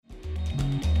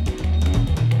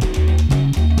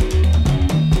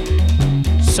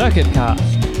Circuit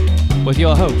Cast with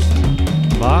your host,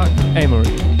 Mark Amory.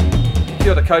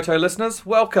 Kia ora koutou listeners,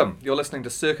 welcome. You're listening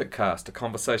to Circuit Cast, a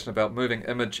conversation about moving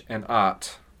image and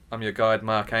art. I'm your guide,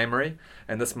 Mark Amory,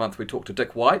 and this month we talk to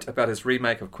Dick White about his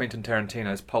remake of Quentin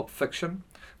Tarantino's Pulp Fiction,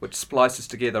 which splices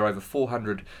together over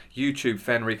 400 YouTube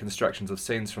fan reconstructions of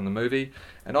scenes from the movie.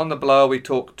 And on the blower we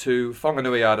talk to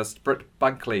Whanganui artist Britt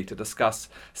Bunkley to discuss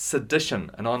Sedition,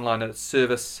 an online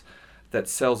service that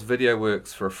sells video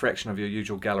works for a fraction of your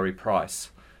usual gallery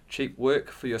price. Cheap work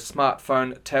for your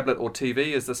smartphone, tablet or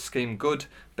TV. Is this scheme good,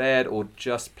 bad or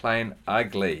just plain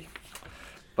ugly?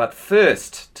 But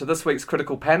first, to this week's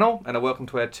critical panel, and a welcome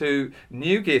to our two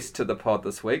new guests to the pod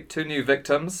this week, two new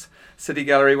victims, City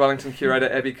Gallery Wellington curator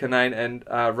Abby Kinane and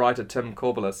writer Tim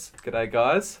Corbelis. G'day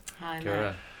guys. Hi,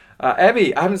 Mate.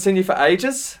 Abby, I haven't seen you for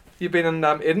ages. You've been in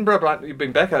Edinburgh, but you've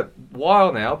been back a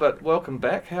while now, but welcome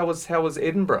back. How was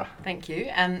Edinburgh? Thank you.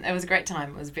 It was a great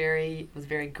time. It was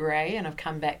very grey, and I've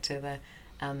come back to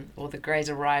the greys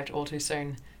arrived all too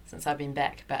soon since I've been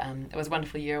back. But it was a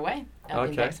wonderful year away. I've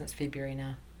been back since February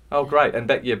now. Oh, great. And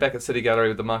back at City Gallery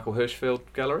with the Michael Hirschfeld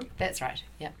Gallery? That's right,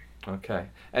 yeah. Okay.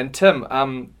 And Tim,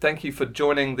 thank you for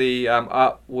joining the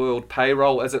art world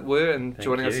payroll, as it were, and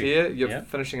joining us here. You're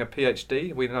finishing a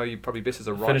PhD. We know you probably best as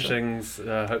a writer. Finishing's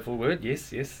a hopeful word,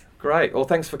 yes. Great. Well,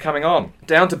 thanks for coming on.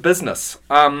 Down to business.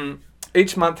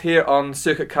 Each month here on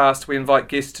Circuit Cast, we invite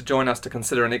guests to join us to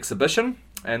consider an exhibition.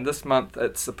 And this month,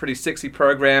 it's a pretty sexy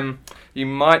program, you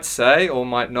might say, or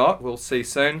might not. We'll see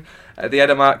soon. At the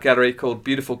Adam Art Gallery called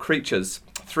Beautiful Creatures.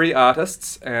 3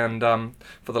 artists, and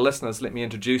for the listeners, let me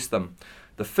introduce them.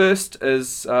 The first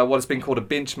is what has been called a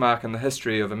benchmark in the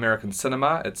history of American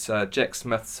cinema. It's Jack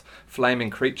Smith's Flaming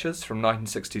Creatures from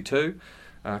 1962.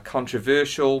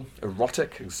 Controversial,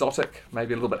 erotic, exotic,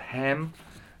 maybe a little bit ham,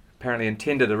 apparently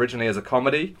intended originally as a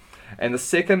comedy. And the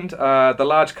second, the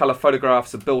large colour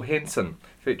photographs of Bill Henson,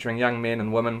 featuring young men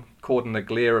and women caught in the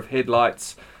glare of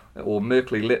headlights or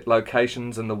murkily lit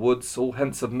locations in the woods, all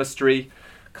hints of mystery,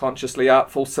 consciously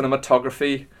artful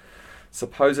cinematography,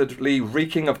 supposedly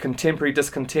reeking of contemporary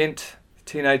discontent,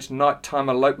 teenage nighttime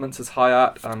elopements as high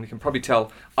art. You can probably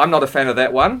tell I'm not a fan of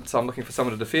that one, so I'm looking for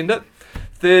someone to defend it.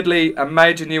 Thirdly, a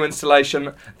major new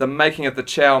installation, The Making of the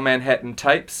Chow Manhattan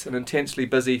Tapes, an intensely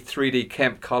busy 3D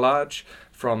camp collage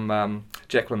from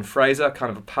Jacqueline Fraser,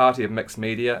 kind of a party of mixed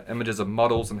media, images of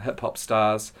models and hip-hop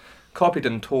stars, copied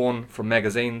and torn from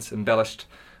magazines, embellished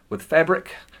with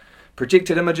fabric,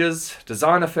 projected images,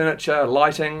 designer furniture,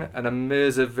 lighting, an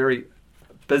immersive, very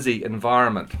busy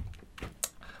environment.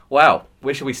 Wow,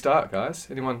 where should we start, guys?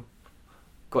 Anyone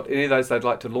got any of those they'd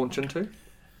like to launch into?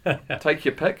 Take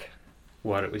your pick.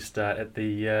 Why don't we start at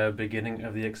the beginning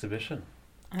of the exhibition?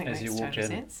 I think as makes you walk in.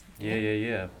 sense.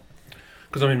 Yeah.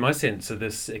 Because my sense of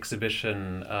this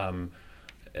exhibition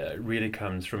really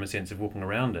comes from a sense of walking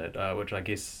around it, which I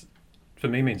guess for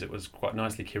me means it was quite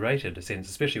nicely curated, a sense,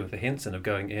 especially with the Henson of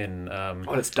going in.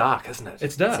 It's dark, isn't it?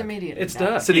 It's dark. It's immediately It's dark.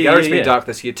 dark. City Gallery's been dark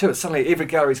this year too. It's suddenly every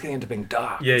gallery's getting into being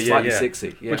dark. Slightly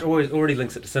sexy. Yeah. Which already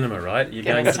links it to cinema, right? You're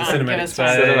Give going us into the time, cinematic give us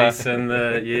time. space and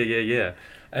the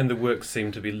and the works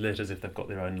seem to be lit as if they've got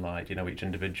their own light. Each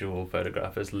individual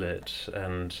photograph is lit,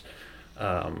 and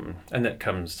that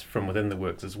comes from within the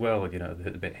works as well.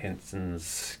 The bit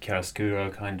Henson's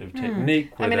chiaroscuro kind of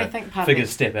technique, where I think part figures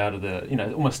step out of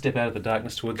the, almost step out of the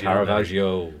darkness towards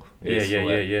Caravaggio.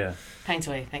 Yeah.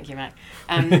 Painterly, thank you, Mark.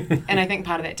 And I think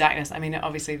part of that darkness,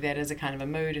 obviously that is a kind of a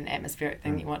mood and atmospheric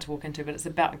thing that you want to walk into, but it's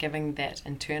about giving that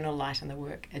internal light in the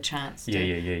work a chance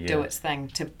to do its thing,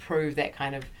 to prove that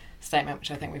kind of statement, which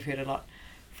I think we've heard a lot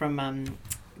from,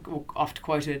 oft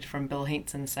quoted from Bill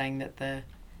Henson, saying that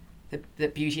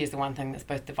that beauty is the one thing that's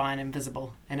both divine and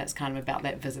visible, and it's kind of about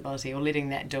that visibility, or letting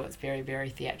that do its very,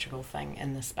 very theatrical thing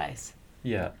in the space.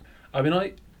 Yeah.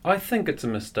 I think it's a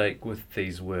mistake with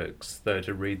these works, though,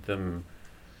 to read them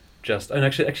and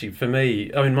actually for me,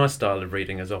 my style of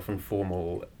reading is often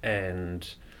formal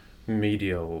and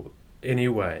medial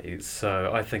anyway,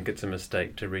 so I think it's a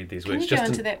mistake to read these works. Can you go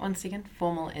into that 1 second?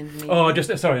 Formal and medium. Oh, in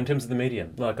terms of the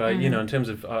medium. In terms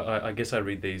of, I guess I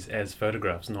read these as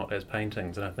photographs, not as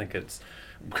paintings, and I think it's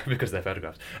because they're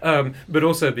photographs. But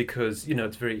also because,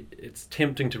 it's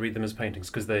tempting to read them as paintings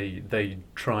because they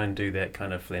try and do that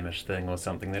kind of Flemish thing or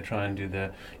something. They try and do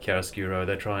the chiaroscuro,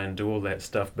 they try and do all that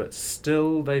stuff, but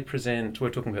still they present, we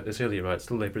were talking about this earlier, right?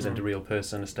 Still they present a real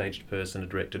person, a staged person, a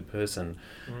directed person.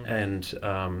 And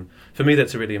for me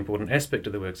that's a really important aspect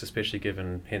of the works, especially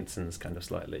given Henson's kind of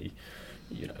slightly,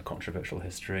 controversial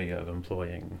history of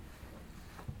employing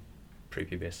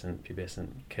prepubescent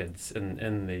kids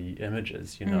in the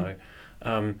images,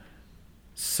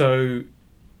 So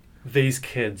these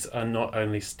kids are not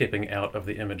only stepping out of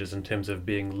the images in terms of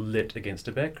being lit against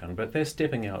a background, but they're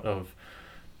stepping out of...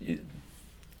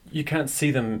 You can't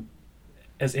see them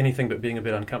as anything but being a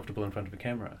bit uncomfortable in front of a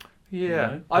camera. Yeah,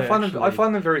 you know? I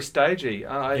find them very stagey.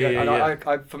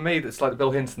 I, for me, it's like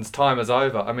Bill Henson's time is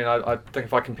over. I mean, I think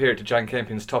if I compare it to Jane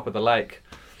Campion's Top of the Lake,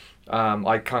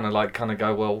 I kind of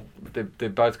go, well, they're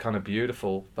both kind of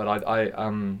beautiful, but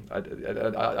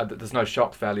there's no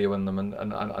shock value in them,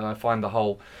 and I find the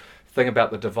whole thing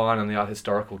about the divine and the art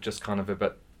historical just kind of a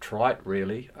bit trite,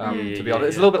 really. To be honest,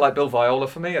 it's a little bit like Bill Viola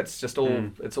for me. It's just all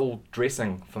it's all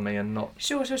dressing for me and not.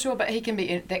 Sure. But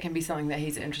that can be something that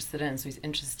he's interested in. So he's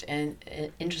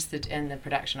interested in the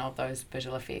production of those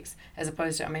visual effects, as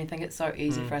opposed to, I mean, I think it's so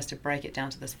easy for us to break it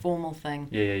down to this formal thing.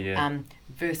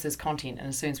 Versus content, and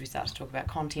as soon as we start to talk about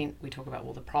content, we talk about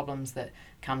all the problems that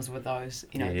comes with those,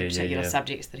 the particular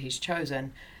subjects that he's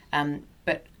chosen.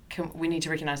 But we need to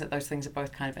recognise that those things are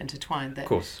both kind of intertwined. That of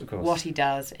course. What he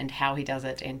does and how he does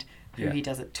it and who he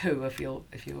does it to, if you'll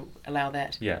allow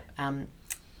that,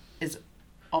 is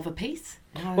of a piece.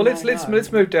 Well,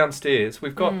 let's move downstairs.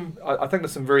 We've got I think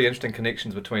there's some very interesting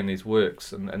connections between these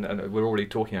works, and we're already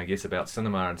talking, I guess, about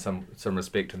cinema in some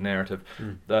respect and narrative.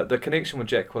 The connection with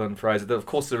Jacqueline Fraser. Of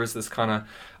course, there is this kind of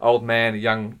old man,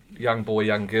 young boy,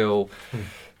 young girl.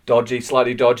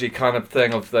 Slightly dodgy kind of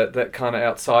thing of that kind of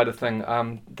outsider thing.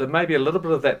 There may be a little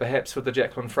bit of that perhaps with the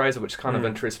Jacqueline Fraser, which kind of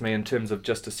interests me in terms of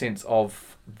just a sense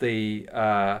of the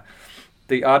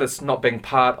artist not being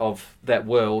part of that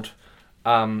world,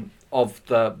 of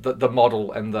the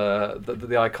model and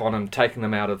the icon, and taking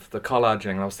them out of the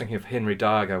collaging. And I was thinking of Henry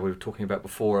Darger, we were talking about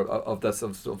before, of this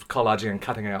of collaging and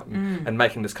cutting out and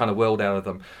making this kind of world out of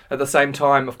them. At the same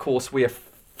time, of course, we are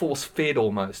force-fed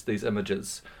almost these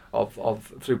images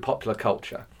of through popular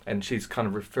culture, and she's kind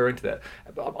of referring to that.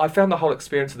 I found the whole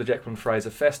experience of the Jacqueline Fraser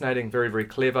fascinating, very, very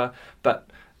clever, but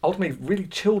ultimately really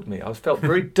chilled me. I felt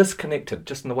very disconnected,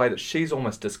 just in the way that she's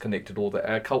almost disconnected, or that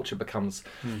our culture becomes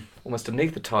almost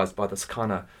anaesthetised by this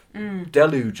kind of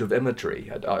deluge of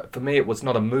imagery. For me, it was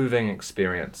not a moving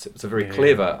experience. It was a very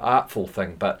clever, artful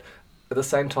thing, but at the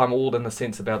same time, all in the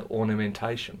sense about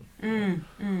ornamentation.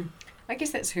 I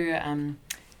guess that's her...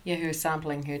 her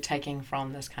sampling, her taking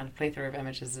from this kind of plethora of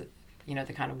images,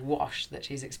 the kind of wash that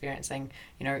she's experiencing,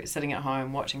 sitting at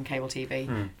home, watching cable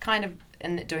TV, kind of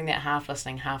in doing that half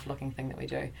listening, half looking thing that we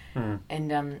do.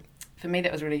 And for me,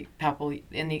 that was really palpable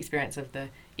in the experience of the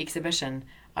exhibition.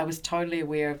 I was totally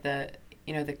aware of the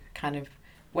kind of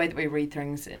way that we read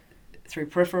things through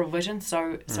peripheral vision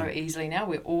so easily now.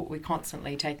 We're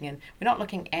constantly taking in, we're not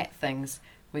looking at things,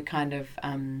 we're kind of...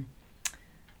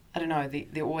 I don't know,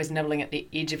 they're always nibbling at the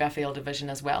edge of our field of vision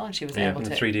as well, and she was able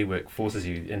to... and the 3D work forces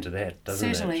you into that, doesn't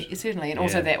it? Certainly, and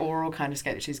also that oral kind of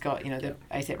scape that she's got, the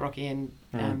A$AP Rocky and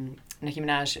Nicki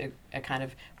Minaj are kind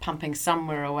of pumping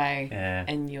somewhere away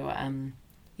in your kind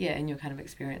of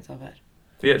experience of it.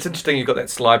 Yeah, it's interesting you've got that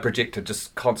slide projector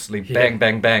just constantly bang,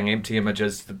 bang, bang, empty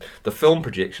images. The film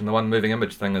projection, the one moving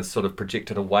image thing, is sort of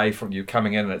projected away from you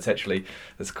coming in, and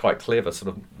it's quite clever,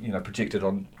 sort of, projected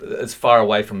on as far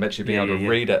away from it, you're being able to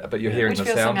read it, but you're hearing the soundtrack.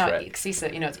 Which feels somehow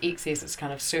excessive, it's excess, it's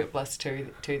kind of surplus to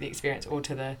the experience or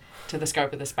to the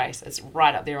scope of the space. It's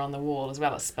right up there on the wall as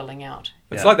well, it's spilling out.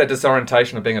 It's like that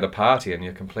disorientation of being at a party and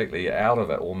you're completely out of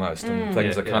it almost, and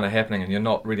things are kind of happening and you're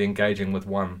not really engaging with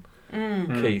one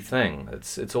key thing.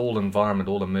 It's all environment,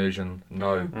 all immersion.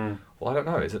 Well, I don't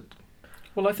know. Is it?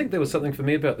 Well, I think there was something for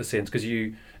me about the sense, because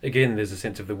there's a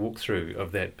sense of the walkthrough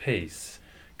of that piece,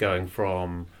 going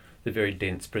from the very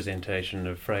dense presentation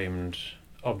of framed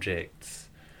objects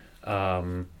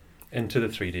into the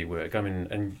 3D work. I mean,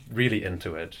 and really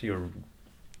into it. You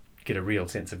get a real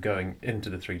sense of going into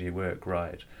the 3D work,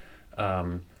 right?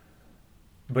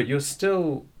 But you're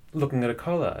still looking at a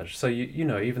collage, so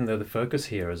even though the focus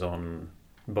here is on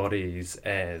bodies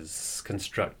as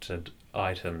constructed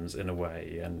items in a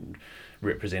way and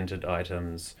represented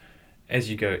items, as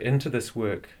you go into this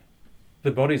work,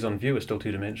 the bodies on view are still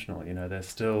two-dimensional.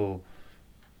 There's no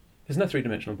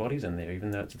three-dimensional bodies in there,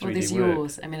 even though it's a 3D work. There's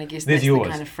yours. I mean, I guess that's the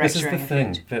kind of fracturing effect. This is the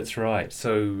thing. That's right.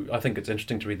 So I think it's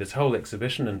interesting to read this whole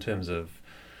exhibition in terms of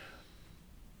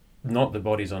not the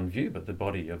bodies on view, but the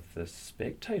body of the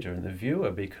spectator and the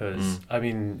viewer, because I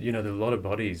mean, there are a lot of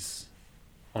bodies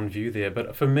on view there,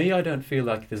 but for me, I don't feel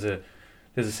like there's a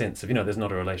sense of, there's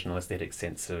not a relational aesthetic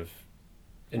sense of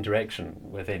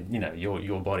interaction within,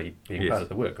 your body being part of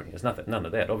the work. There's none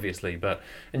of that, obviously,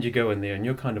 and you go in there and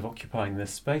you're kind of occupying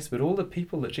this space, but all the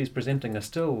people that she's presenting they're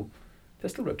still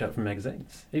ripped out from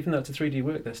magazines. Even though it's a 3D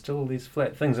work, there's still these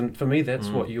flat things, and for me, that's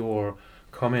what your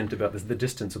comment about the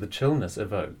distance or the chillness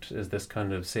evoked, is this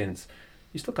kind of sense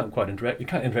you still can't quite interact. You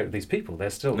can't interact with these people. They're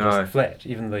still just flat,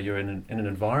 even though you're in an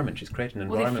environment. She's created an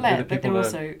environment they're flat, where the people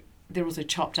they're also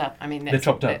chopped up. I mean, they're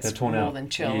chopped up. They're torn more out. than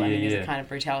chill. There's a kind of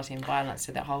brutality and violence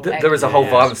to that whole. There is a whole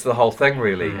violence to the whole thing,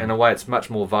 really. In a way, it's much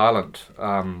more violent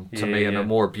to me, and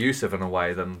more abusive in a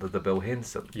way than the Bill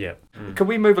Henson. Yeah. Can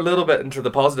we move a little bit into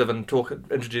the positive and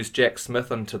introduce Jack Smith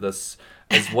into this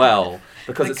as well?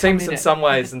 Because it seems in some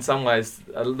ways,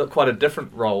 quite a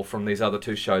different role from these other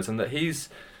two shows, and that he's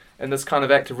in this kind of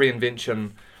act of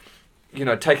reinvention.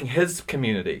 Taking his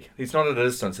community, he's not at a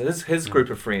distance, his group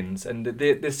of friends, and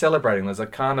they're celebrating. There's a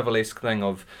carnivalesque thing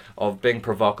of being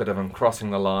provocative and crossing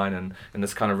the line and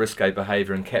this kind of risque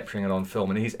behaviour and capturing it on film.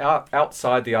 And he's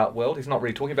outside the art world. He's not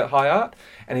really talking about high art,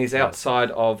 and he's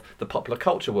outside of the popular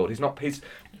culture world. He's not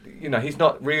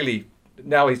really.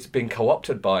 Now he's been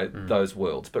co-opted by those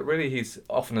worlds, but really he's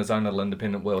off in his own little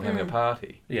independent world having a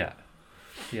party. Yeah.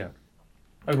 I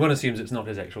mean, one assumes it's not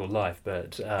his actual life,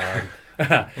 but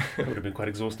that would have been quite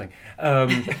exhausting. I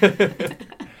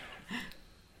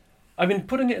mean,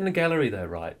 putting it in the gallery, though,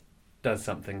 right, does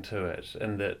something to it,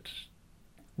 and that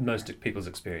most people's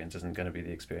experience isn't going to be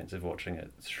the experience of watching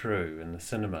it through in the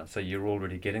cinema. So you're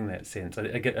already getting that sense.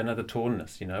 I get another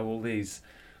tornness.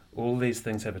 All these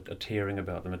things have a tearing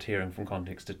about them, a tearing from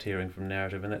context, a tearing from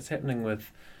narrative, and that's happening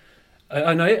with.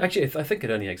 I know. Actually, I think it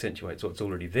only accentuates what's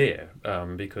already there,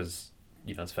 because.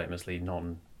 It's famously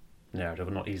non-narrative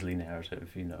or not easily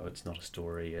narrative. It's not a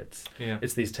story. It's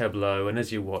these tableaux, and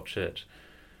as you watch it,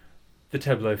 the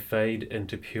tableau fade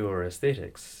into pure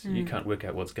aesthetics. You can't work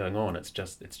out what's going on. It's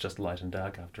just light and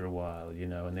dark after a while,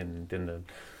 and then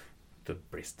the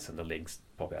breasts and the legs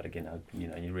pop out again.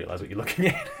 You realise what you're looking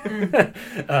at.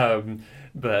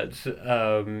 But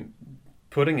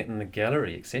putting it in the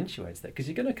gallery accentuates that, because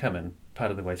you're going to come in part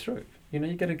of the way through. You're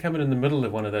going to come in the middle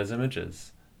of one of those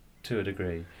images. To a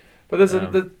degree. But there's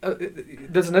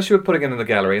an issue with putting it in the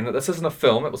gallery, in that this isn't a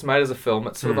film. It was made as a film.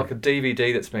 It's sort of like a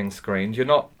DVD that's being screened. You're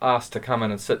not asked to come in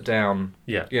and sit down,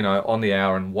 on the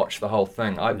hour and watch the whole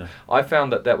thing. I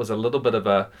found that was a little bit of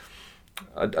a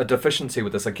deficiency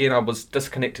with this. Again, I was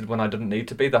disconnected when I didn't need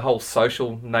to be. The whole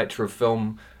social nature of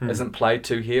film isn't played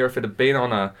to here. If it had been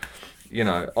on a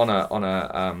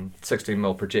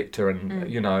 16mm projector, and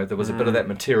there was a bit of that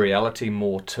materiality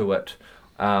more to it.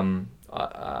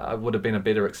 I would have been a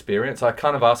better experience. I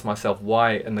kind of asked myself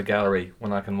why in the gallery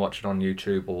when I can watch it on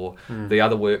YouTube or the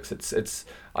other works.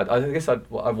 I guess I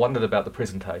wondered about the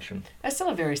presentation. It's still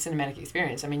a very cinematic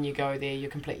experience. I mean, you go there, you're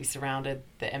completely surrounded.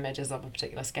 The images of a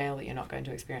particular scale that you're not going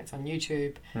to experience on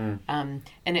YouTube, and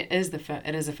it is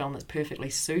a film that's perfectly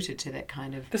suited to that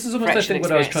kind of. This is almost, I think,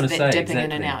 what I was trying to say. Dipping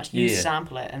in and out. You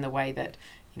sample it in the way that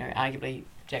arguably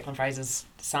Jacqueline Fraser's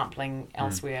sampling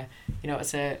elsewhere.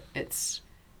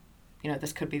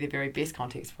 This could be the very best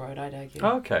context for it, I'd argue.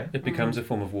 Oh, okay. It becomes a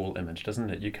form of wall image,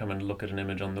 doesn't it? You come and look at an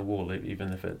image on the wall,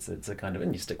 even if it's a kind of,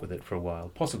 and you stick with it for a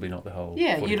while, possibly not the whole.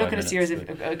 Yeah, you look at a series of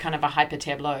kind of a hyper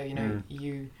tableau.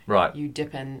 You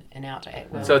dip in and out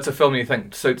at will. So it's a film you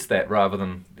think suits that rather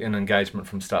than an engagement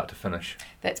from start to finish.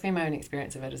 That's been my own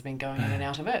experience of it, has been going in and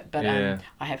out of it, but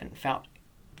I haven't felt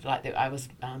like that I was,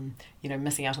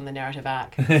 missing out on the narrative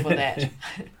arc for that.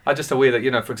 I'm just aware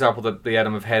that, for example, the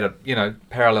Adam have had a,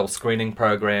 parallel screening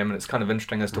program, and it's kind of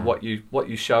interesting as to what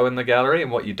you show in the gallery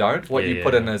and what you don't, what you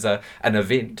put in as an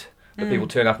event that people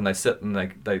turn up and they sit and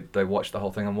they watch the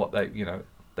whole thing, and what they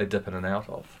dip in and out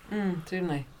of.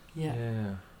 Certainly,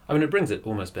 yeah. I mean, it brings it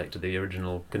almost back to the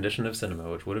original condition of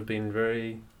cinema, which would have been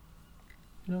very,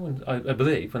 I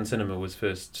believe when cinema was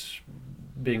first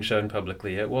being shown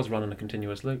publicly, it was run in a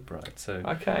continuous loop, right? So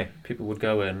people would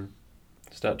go in,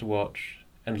 start to watch,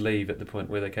 and leave at the point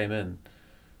where they came in.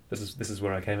 This is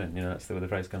where I came in, that's where the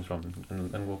phrase comes from,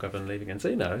 and walk up and leave again.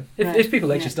 So, if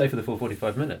people actually stay for the full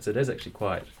 45 minutes, it is actually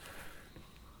quite...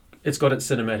 It's got its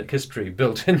cinematic history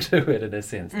built into it, in a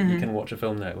sense, that you can watch a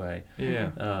film that way.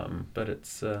 Yeah. But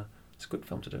it's a good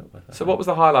film to do it with. So what was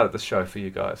the highlight of the show for you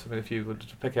guys? I mean, if you were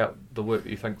to pick out the work that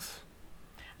you think's...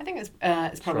 I think it's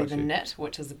probably The Knit,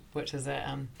 which is a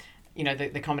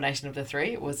the combination of the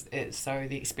three. So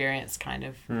the experience kind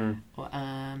of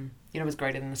was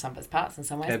greater than the sum of its parts in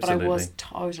some ways. Absolutely. But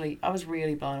I was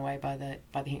really blown away by the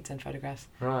Henson photographs.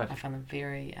 Right. I found them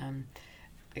very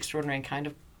extraordinary and kind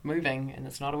of moving, and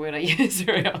it's not a word I use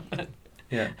very often.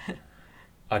 Yeah.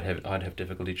 I'd have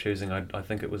difficulty choosing. I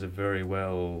think it was a very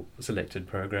well selected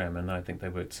program, and I think they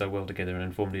worked so well together and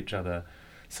informed each other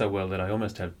so well that I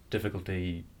almost have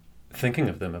difficulty thinking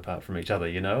of them apart from each other,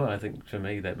 I think for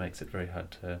me that makes it very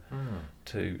hard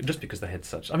to just because they had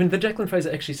such... I mean, the Jacqueline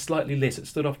Fraser actually slightly less. It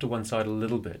stood off to one side a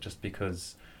little bit just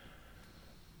because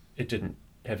it didn't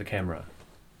have a camera.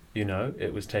 You know,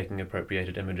 it was taking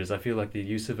appropriated images. I feel like the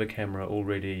use of a camera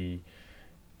already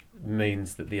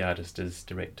means that the artist is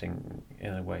directing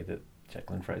in a way that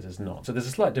Jacqueline Fraser's not. So there's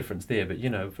a slight difference there, but, you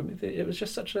know, for me, it was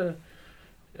just such a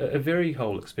very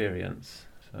whole experience.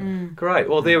 So. Great.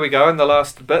 Well, there we go. And the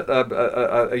last bit,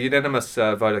 a unanimous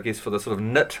vote, I guess, for the sort of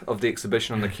nit of the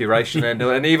exhibition and the curation,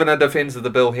 and even a defence of the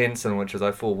Bill Henson, which, as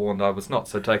I forewarned, I was not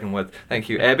so taken with. Thank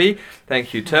you, Abby.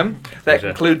 Thank you, Tim. That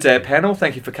concludes our panel.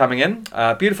 Thank you for coming in.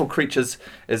 Beautiful Creatures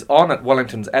is on at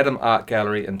Wellington's Adam Art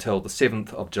Gallery until the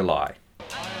 7th of July.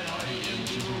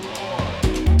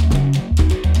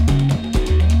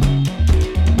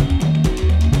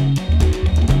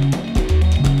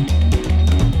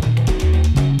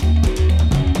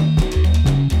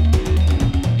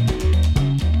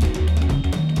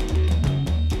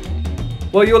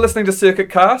 Well, you're listening to Circuit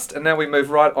Cast, and now we move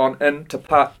right on into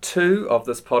part 2 of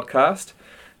this podcast.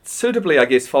 Suitably, I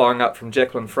guess, following up from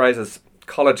Jacqueline Fraser's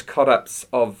college cut-ups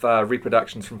of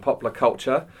reproductions from popular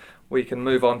culture, we can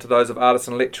move on to those of artist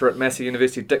and lecturer at Massey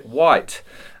University, Dick White.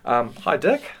 Hi,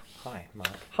 Dick. Hi,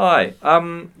 Mark. Hi.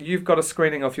 You've got a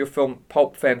screening of your film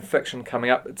Pulp Fan Fiction coming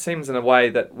up. It seems in a way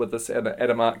that with this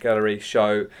Adam Art Gallery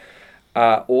show,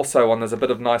 also there's a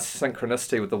bit of nice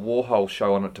synchronicity with the Warhol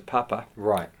show on at Te Papa.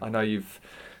 Right. I know you've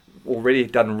already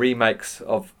done remakes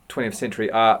of 20th century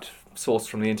art sourced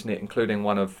from the internet, including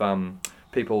one of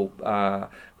people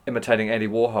imitating Andy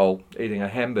Warhol eating a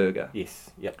hamburger.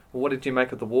 Yes, yep. Well, what did you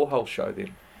make of the Warhol show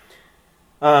then?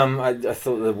 I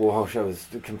thought the Warhol show was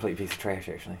a complete piece of trash,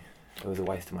 actually. It was a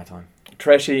waste of my time.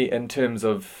 Trashy in terms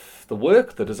of the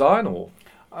work, the design, or...?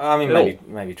 I mean,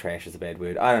 maybe trash is a bad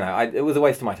word. I don't know. It was a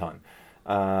waste of my time.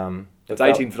 It's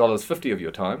 $18.50 of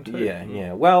your time too.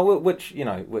 Yeah. Well, which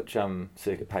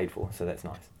Circuit paid for, so that's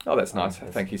nice. Oh, that's nice.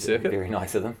 Thank you, Circuit. Very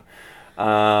nice of them.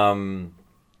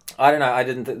 I don't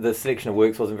know. The selection of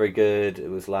works wasn't very good. It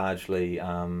was largely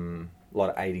a lot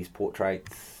of 80s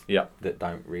portraits. Yeah. That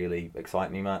don't really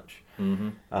excite me much. Mm-hmm.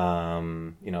 If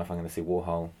I'm going to see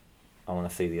Warhol, I want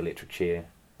to see the electric chair.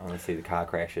 I want to see the car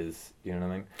crashes. You know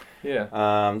what I mean? Yeah.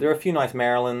 There are a few nice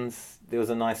Marilyns. There was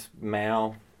a nice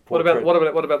Mao. What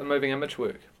about the moving image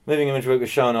work? Moving image work was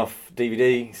shown off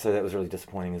DVD, so that was really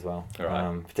disappointing as well. All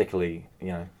right. Particularly,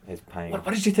 as paying.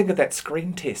 What did you think of that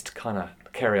screen test kind of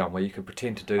carry on where you could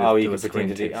pretend to do? You could pretend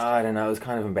to do. I don't know. It was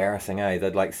kind of embarrassing.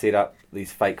 They'd set up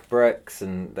these fake bricks,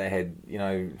 and they had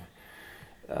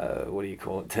what do you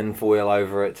call it, tin foil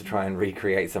over it to try and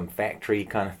recreate some factory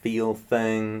kind of feel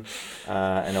thing,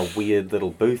 and a weird little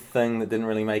booth thing that didn't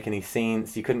really make any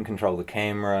sense. You couldn't control the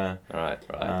camera. Right.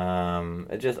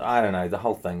 It just, I don't know, the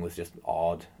whole thing was just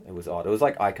odd. It was odd. It was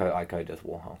like Ico does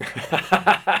Warhol.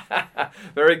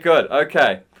 Very good.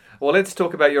 Okay. Well, let's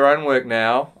talk about your own work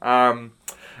now.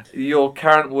 Your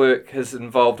current work has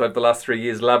involved, over the last 3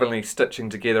 years, lovingly stitching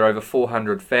together over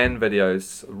 400 fan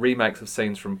videos, remakes of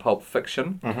scenes from Pulp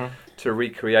Fiction, to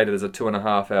recreate it as a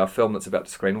 2.5-hour film that's about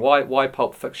to screen. Why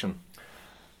Pulp Fiction?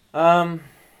 Well,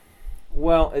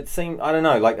 it seemed, I don't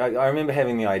know, like I remember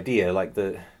having the idea,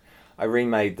 I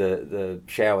remade the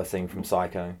shower scene from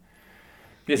Psycho.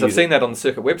 Yes, I've seen that on the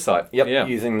Circuit website. Yep, yeah.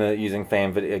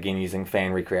 using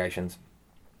fan recreations.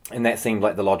 And that seemed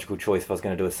like the logical choice if I was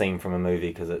going to do a scene from a movie,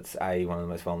 because it's one of the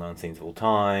most well-known scenes of all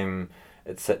time.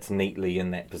 It sits neatly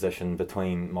in that position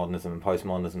between modernism and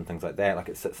postmodernism, things like that. Like,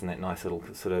 it sits in that nice little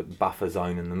sort of buffer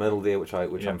zone in the middle there, which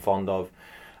I'm fond of.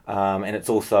 And it's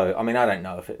also, I mean, I don't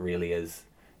know if it really is,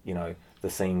 the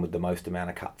scene with the most amount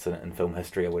of cuts in it in film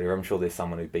history or whatever. I'm sure there's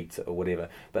someone who beats it or whatever.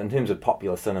 But in terms of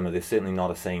popular cinema, there's certainly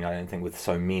not a scene, I don't think, with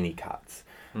so many cuts.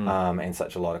 And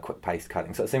such a lot of quick paste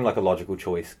cutting. So it seemed like a logical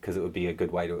choice, because it would be a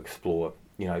good way to explore,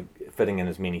 fitting in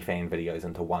as many fan videos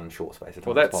into one short space of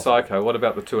time. Well, that's Psycho. What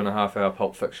about the 2.5-hour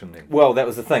Pulp Fiction then? Well, that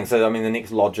was the thing. So, I mean, the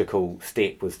next logical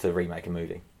step was to remake a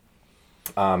movie.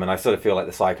 And I sort of feel like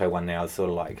the Psycho one now is sort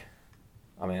of like,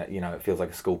 I mean, it feels like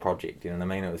a school project, you know what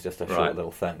I mean? It was just a short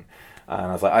little thing. And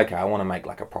I was like, okay, I want to make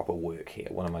like a proper work here.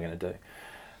 What am I going to do?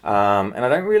 And I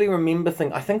don't really remember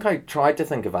I think I tried to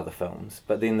think of other films,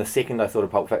 but then the second I thought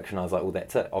of Pulp Fiction, I was like, well,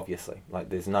 that's it, obviously. Like,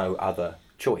 there's no other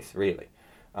choice, really,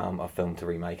 of film to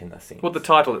remake in this sense. Well, the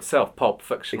title itself, Pulp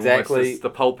Fiction. Exactly.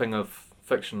 The pulping of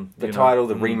fiction. The title,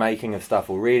 the remaking of stuff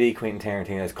already. Quentin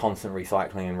Tarantino's constant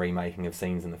recycling and remaking of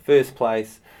scenes in the first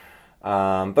place.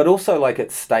 But also, like,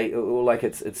 its state, or like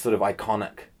its sort of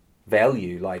iconic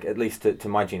value, like, at least to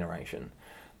my generation.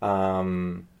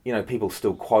 People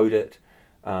still quote it.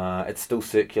 It's still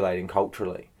circulating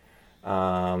culturally,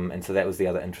 and so that was the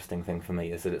other interesting thing for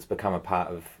me, is that it's become a part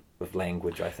of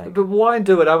language, I think. But why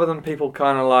do it other than people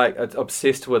kind of like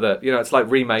obsessed with it? You know, it's like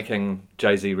remaking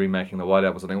Jay-Z remaking the White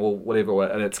Album or something. Well, whatever,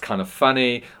 and it's kind of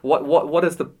funny. What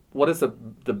is the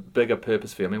bigger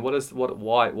purpose for you? I mean,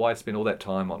 why spend all that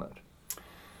time on it?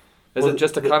 Is it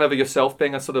just a kind of yourself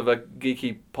being a sort of a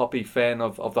geeky poppy fan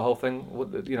of the whole thing?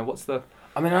 What's the...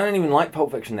 I mean, I don't even like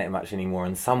Pulp Fiction that much anymore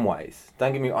in some ways.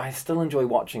 Don't get me wrong, I still enjoy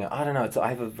watching it. I don't know, I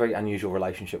have a very unusual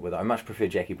relationship with it. I much prefer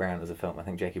Jackie Brown as a film. I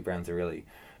think Jackie Brown's a really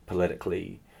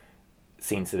politically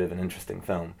sensitive and interesting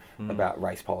film about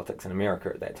race politics in America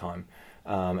at that time.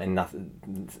 And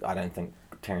nothing, I don't think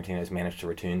Tarantino's managed to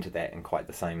return to that in quite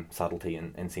the same subtlety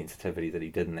and sensitivity that he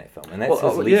did in that film. And that's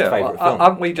his least favourite film.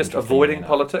 Aren't we just avoiding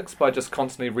politics by just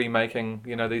constantly remaking,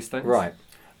 these things? Right.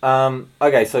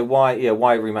 Okay, so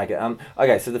why remake it?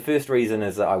 Okay, so the first reason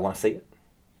is that I want to see it.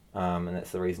 And that's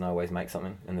the reason I always make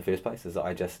something in the first place, is that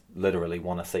I just literally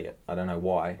want to see it. I don't know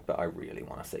why, but I really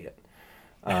want to see it.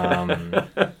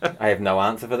 I have no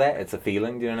answer for that. It's a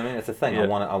feeling, do you know what I mean? It's a thing. Yeah.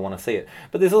 I want to see it.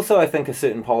 But there's also, I think, a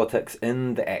certain politics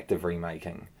in the act of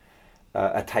remaking,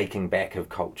 a taking back of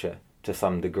culture to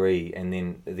some degree, and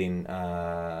then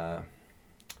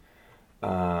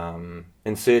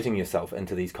inserting yourself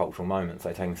into these cultural moments,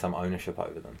 like taking some ownership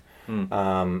over them.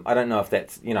 I don't know if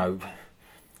that's,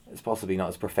 it's possibly not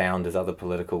as profound as other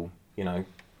political,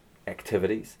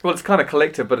 activities. Well, it's kind of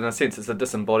collective, but in a sense it's a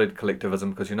disembodied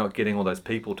collectivism, because you're not getting all those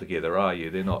people together, are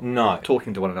you? They're not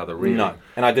talking to one another, really. No,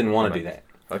 and I didn't want to do that.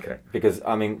 Okay. Because,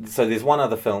 so there's one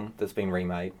other film that's been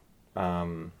remade,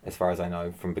 as far as I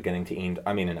know, from beginning to end.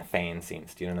 I mean, in a fan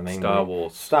sense, do you know what I mean? Star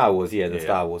Wars, Star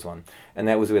Wars one. And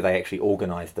that was where they actually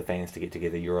organised the fans to get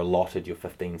together. You're allotted your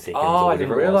 15 seconds or whatever. I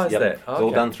didn't realise that. It's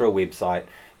all done through a website,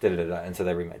 and so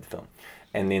they remade the film.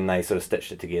 And then they sort of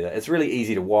stitched it together. It's really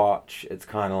easy to watch. It's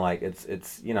kind of like, it's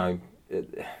a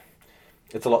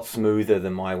lot smoother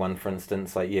than my one, for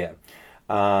instance. But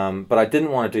I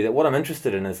didn't want to do that. What I'm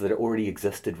interested in is that it already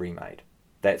existed remade.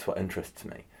 That's what interests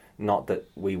me. Not that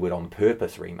we would on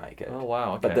purpose remake it. Oh,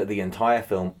 wow, okay. But that the entire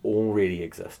film already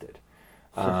existed.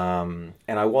 And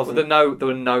I wasn't... Well, there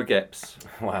were no gaps.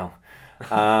 Wow.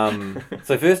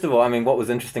 So first of all, I mean, what was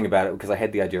interesting about it, because I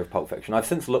had the idea of Pulp Fiction, I've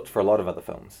since looked for a lot of other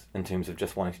films in terms of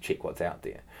just wanting to check what's out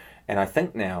there. And I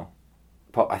think now,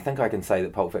 I think I can say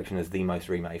that Pulp Fiction is the most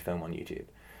remade film on YouTube.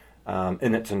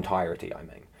 In its entirety, I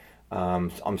mean.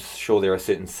 I'm sure there are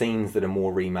certain scenes that are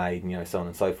more remade, so on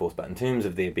and so forth, but in terms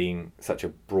of there being such a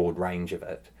broad range of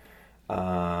it,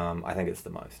 I think it's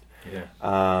the most.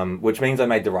 Yeah. Which means I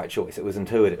made the right choice. It was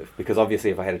intuitive, because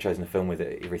obviously if I had chosen a film where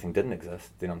everything didn't exist,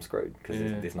 then I'm screwed, because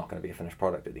there's not going to be a finished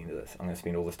product at the end of this. I'm going to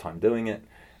spend all this time doing it,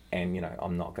 and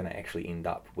I'm not going to actually end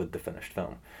up with the finished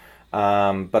film.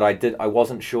 But I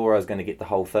wasn't sure I was going to get the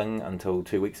whole thing until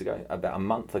 2 weeks ago. About a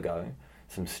month ago,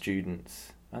 some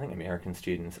students, I think American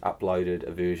students, uploaded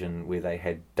a version where they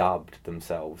had dubbed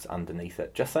themselves underneath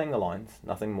it, just saying the lines,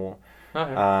 nothing more.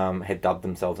 Okay. Had dubbed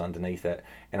themselves underneath it,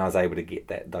 and I was able to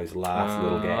get those last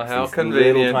little gaps. How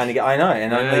convenient! Little tiny I know,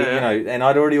 and only and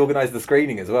I'd already organised the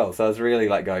screening as well, so I was really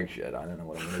like going, shit, I don't know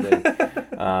what I'm going to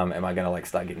do. Am I going to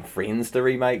start getting friends to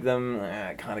remake them?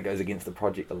 It kind of goes against the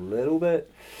project a little bit.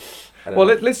 Well,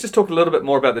 let's just talk a little bit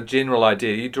more about the general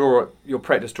idea. Your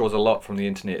practice draws a lot from the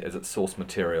internet as its source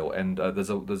material, and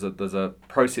there's a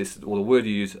process, or the word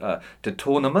you use,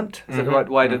 detournement. Is that the right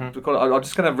way to call it? I'm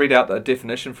just going to read out the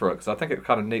definition for it, because I think it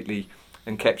kind of neatly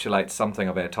encapsulates something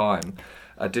of our time.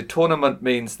 Detournement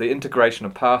means the integration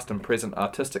of past and present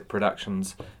artistic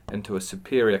productions into a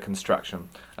superior construction,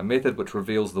 a method which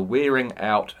reveals the wearing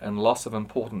out and loss of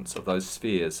importance of those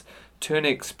spheres,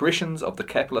 turning expressions of the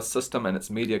capitalist system and its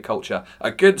media culture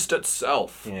against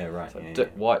itself. Yeah, right. So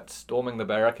Dick White storming the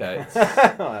barricades.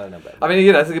 I don't know about that. I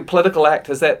mean, it's a political act.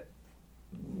 Is that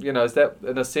in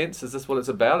a sense, is this what it's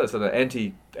about? Is it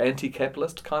an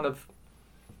anti-capitalist kind of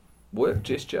work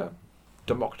gesture?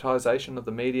 Democratization of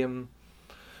the medium?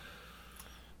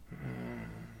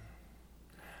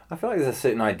 I feel like there's a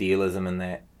certain idealism in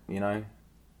that,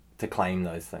 to claim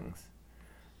those things.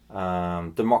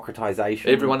 Democratization.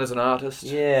 Everyone is an artist.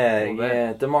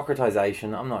 Yeah.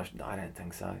 Democratization. I don't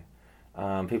think so.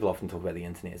 People often talk about the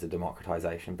internet as a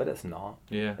democratization, but it's not.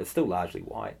 Yeah. It's still largely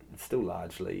white. It's still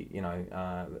largely,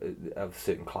 of a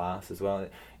certain class as well,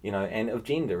 and of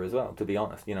gender as well, to be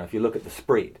honest. If you look at the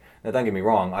spread, now don't get me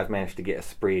wrong, I've managed to get a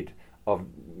spread of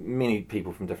many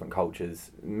people from different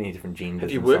cultures, many different genders.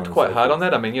 Have you worked quite hard on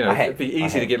that? I mean, it'd be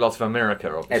easy to get lots of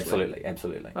America, obviously.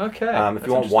 Absolutely. Okay. If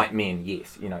you want white men,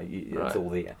 yes, it's all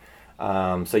there.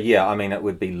 So yeah, I mean, it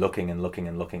would be looking and looking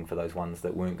and looking for those ones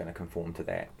that weren't going to conform to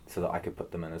that, so that I could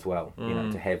put them in as well. You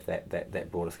know, to have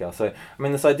that broader scale. So I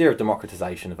mean, this idea of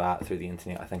democratization of art through the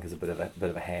internet, I think, is a bit of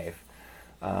a have.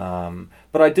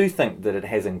 But I do think that it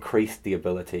has increased the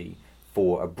ability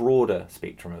for a broader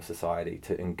spectrum of society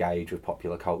to engage with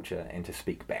popular culture and to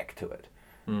speak back to it,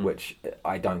 which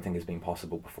I don't think has been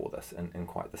possible before this in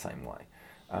quite the same way.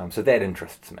 So that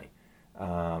interests me.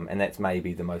 And that's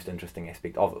maybe the most interesting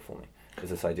aspect of it for me,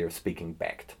 is this idea of speaking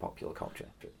back to popular culture.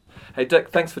 Hey Dick,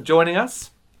 thanks for joining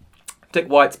us. Dick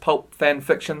White's pulp fan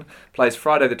fiction plays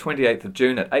Friday the 28th of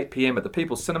June at 8 p.m. at the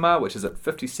People's Cinema, which is at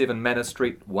 57 Manor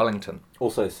Street, Wellington.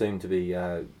 Also soon to be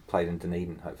played in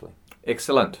Dunedin, hopefully.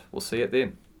 Excellent. We'll see you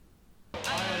then.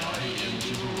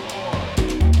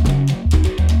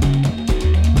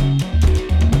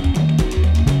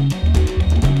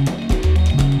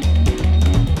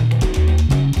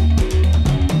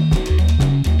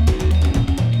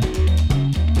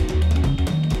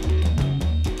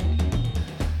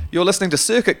 You're listening to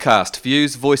Circuit Cast,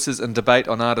 views, voices and debate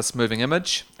on artists' moving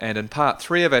image. And in part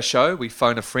 3 of our show, we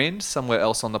phone a friend somewhere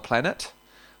else on the planet.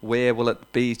 Where will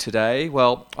it be today?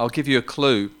 Well, I'll give you a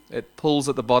clue. It pulls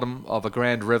at the bottom of a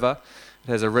grand river. It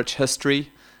has a rich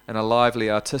history and a lively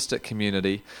artistic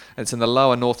community. It's in the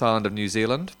lower North Island of New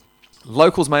Zealand.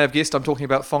 Locals may have guessed I'm talking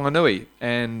about Whanganui.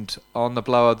 And on the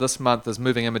blower this month is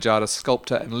moving image artist,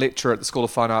 sculptor and lecturer at the School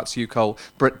of Fine Arts, UCOL,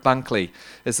 Britt Bunkley.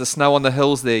 Is the snow on the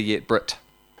hills there yet, Britt?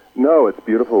 No, it's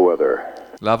beautiful weather.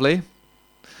 Lovely.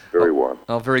 Very warm.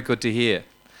 Oh, very good to hear.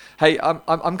 Hey,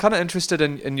 I'm kind of interested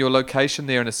in your location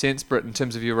there in a sense, Britt, in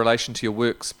terms of your relation to your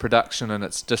work's production and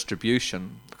its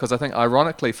distribution. Because I think,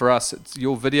 ironically for us,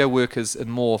 your video work is in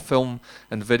more film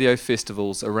and video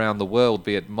festivals around the world,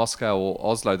 be it Moscow or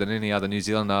Oslo, than any other New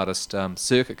Zealand artist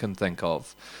Circuit can think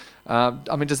of.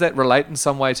 I mean, does that relate in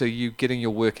some way to you getting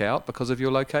your work out because of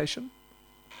your location?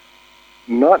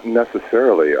 Not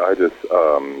necessarily. I just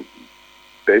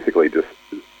basically just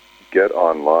get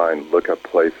online, look up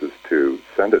places to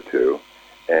send it to,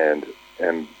 and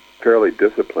fairly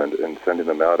disciplined in sending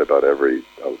them out about every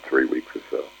 3 weeks or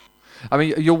so. I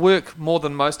mean, your work, more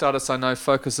than most artists I know,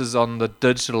 focuses on the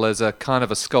digital as a kind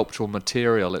of a sculptural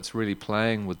material. It's really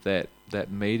playing with that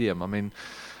medium. I mean,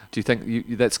 do you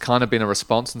think that's kind of been a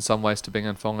response in some ways to being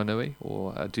in Whanganui?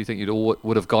 Or do you think you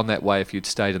would have gone that way if you'd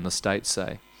stayed in the States,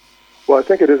 say? Well, I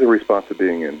think it is a response to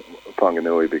being in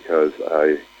Whanganui because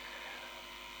I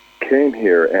came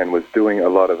here and was doing a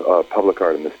lot of public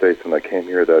art in the States. When I came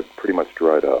here, that pretty much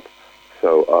dried up.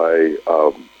 So I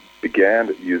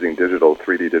began using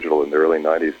 3D digital in the early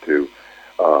 90s to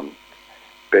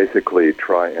basically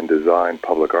try and design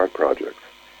public art projects.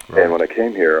 Right. And when I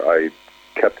came here, I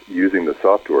kept using the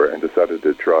software and decided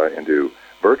to try and do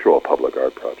virtual public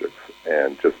art projects,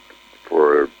 and just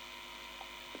for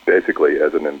basically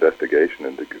as an investigation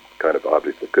into kind of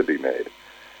objects that could be made.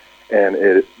 And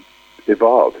it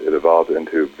evolved. It evolved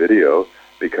into video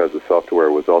because the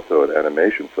software was also an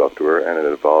animation software, and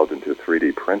it evolved into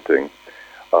 3D printing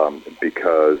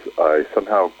because I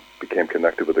somehow became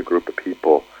connected with a group of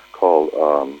people called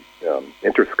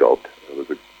Intersculpt. It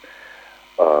was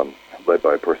led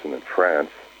by a person in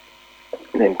France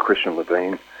named Christian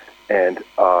Levain, and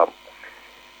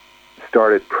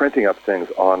started printing up things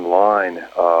online,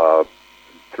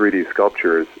 3D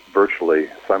sculptures virtually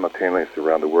simultaneously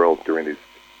around the world during these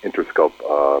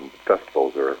Intersculpt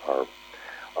festivals or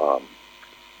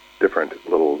different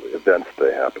little events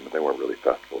they happened. They weren't really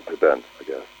festivals, events, I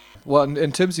guess. Well,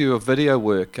 in terms of your video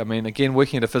work, I mean, again,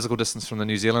 working at a physical distance from the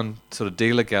New Zealand sort of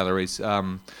dealer galleries,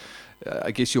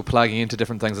 I guess you're plugging into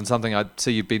different things, and something I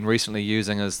see you've been recently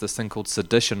using is this thing called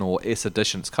Sedition or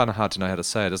S-Edition. It's kind of hard to know how to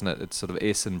say it, isn't it? It's sort of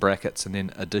S in brackets and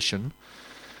then Edition,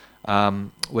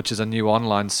 which is a new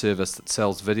online service that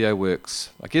sells video works,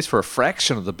 I guess for a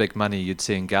fraction of the big money you'd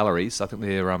see in galleries. I think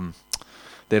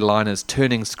their line is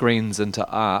turning screens into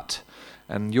art,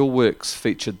 and your work's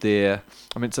featured there.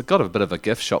 I mean, it's got a bit of a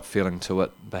gift shop feeling to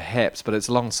it, perhaps, but it's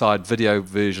alongside video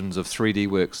versions of 3D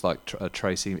works like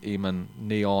Tracy Emin,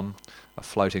 Neon, a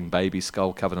floating baby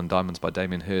skull covered in diamonds by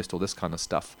Damien Hirst, all this kind of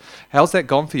stuff. How's that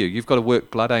gone for you? You've got a work,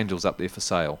 Blood Angels, up there for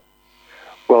sale.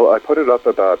 Well, I put it up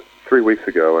about 3 weeks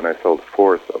ago, and I sold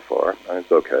 4 so far, and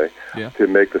it's okay. Yeah. To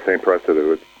make the same price that it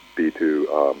would be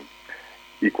to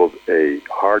equal a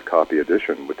hard copy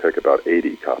edition would take about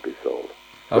 80 copies sold.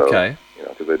 So, okay.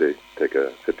 Because they take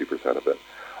a 50% of it.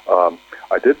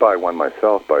 I did buy one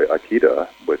myself by Akita,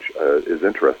 which is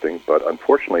interesting, but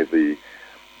unfortunately the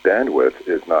bandwidth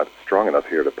is not strong enough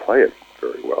here to play it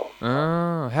very well.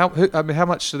 How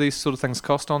much do these sort of things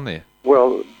cost on there?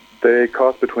 Well, they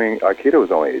cost Akita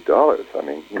was only $8. I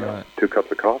mean, right. 2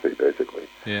 cups of coffee, basically.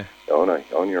 Yeah.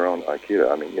 Own your own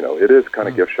Aikido. I mean, it is kind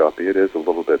of gift shoppy. It is a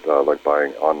little bit like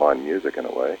buying online music in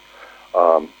a way.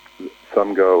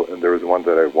 Some go, and there was one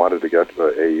that I wanted to get to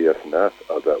AES&F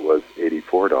that was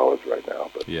 $84 right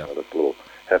now, but that's a little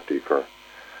hefty for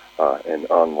and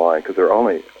online, because they're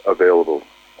only available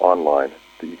online.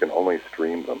 That you can only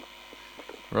stream them.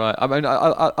 Right. I mean,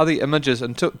 are the images,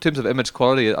 in terms of image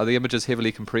quality, are the images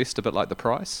heavily compressed, a bit like the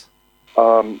price?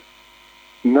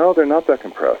 No, they're not that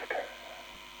compressed.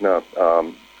 No,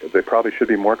 they probably should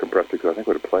be more compressed, because I think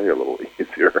it would play a little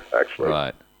easier, actually.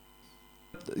 Right.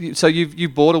 So you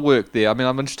bought a work there. I mean,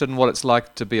 I'm interested in what it's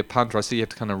like to be a punter. I see you have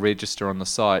to kind of register on the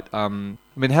site. I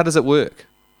mean, how does it work?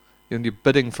 You're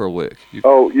bidding for a work.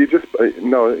 No,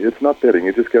 it's not bidding.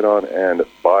 You just get on and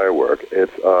buy a work.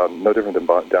 It's no different than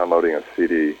downloading a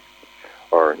CD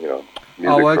or music.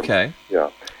 Oh, okay.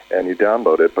 And you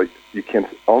download it, but you can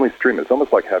only stream it. It's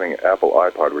almost like having an Apple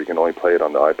iPod, where you can only play it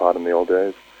on the iPod in the old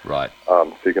days. Right.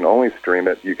 So you can only stream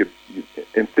it.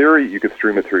 In theory, you could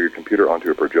stream it through your computer onto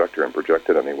a projector and project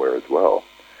it anywhere as well.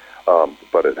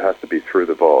 But it has to be through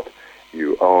the vault.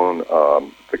 You own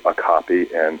a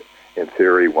copy, and in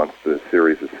theory, once the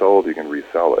series is sold, you can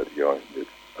resell it. It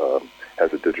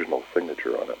has a digital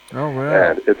signature on it. Oh, wow.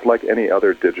 And it's like any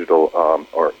other digital,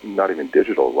 or not even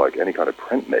digital, like any kind of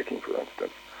printmaking, for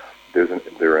instance.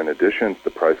 There are in editions,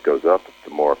 the price goes up,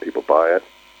 the more people buy it,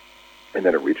 and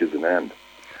then it reaches an end.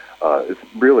 It's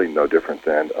really no different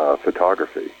than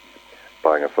photography,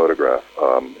 buying a photograph,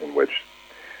 in which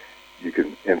you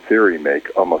can, in theory, make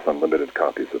almost unlimited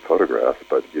copies of photographs,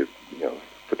 but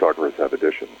photographers have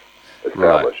editions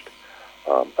established.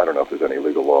 Right. I don't know if there's any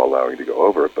legal law allowing you to go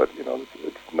over it, but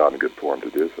it's not in good form to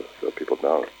do so people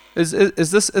know. Is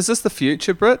this the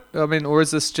future, Britt? I mean, or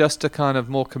is this just a kind of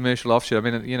more commercial offshoot? I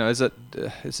mean,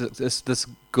 is this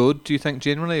good? Do you think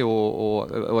generally,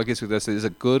 or I guess with this, is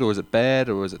it good or is it bad,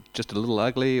 or is it just a little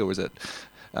ugly, or is it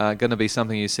going to be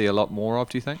something you see a lot more of?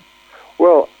 Do you think?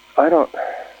 Well, I don't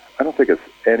think it's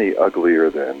any uglier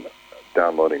than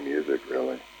downloading music,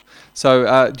 really.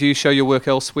 So, do you show your work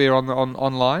elsewhere on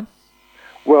online?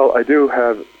 Well, I do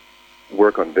have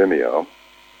work on Vimeo,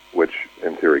 which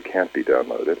in theory can't be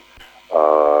downloaded,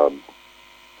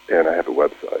 and I have a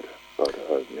website. But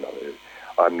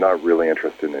I'm not really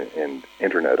interested in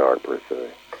internet art per se.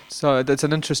 So that's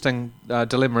an interesting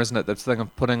dilemma, isn't it? That thing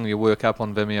of putting your work up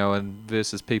on Vimeo and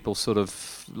versus people sort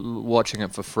of watching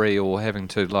it for free, or having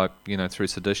to, through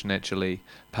Sedition, actually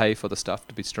pay for the stuff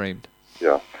to be streamed.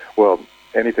 Yeah. Well,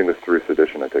 anything that's through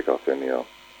Sedition, I take off Vimeo.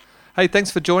 Hey,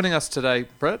 thanks for joining us today,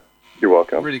 Britt. You're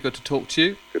welcome. Really good to talk to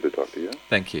you. Good to talk to you.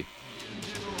 Thank you.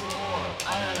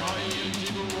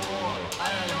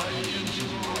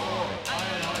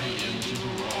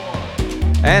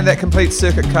 And that completes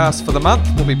Circuit Cast for the month.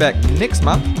 We'll be back next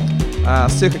month.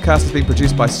 Circuit Cast has been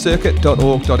produced by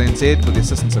circuit.org.nz with the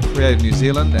assistance of Creative New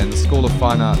Zealand and the School of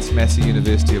Fine Arts, Massey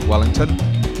University of Wellington,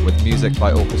 with music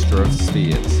by Orchestra of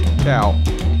Spheres. Ciao.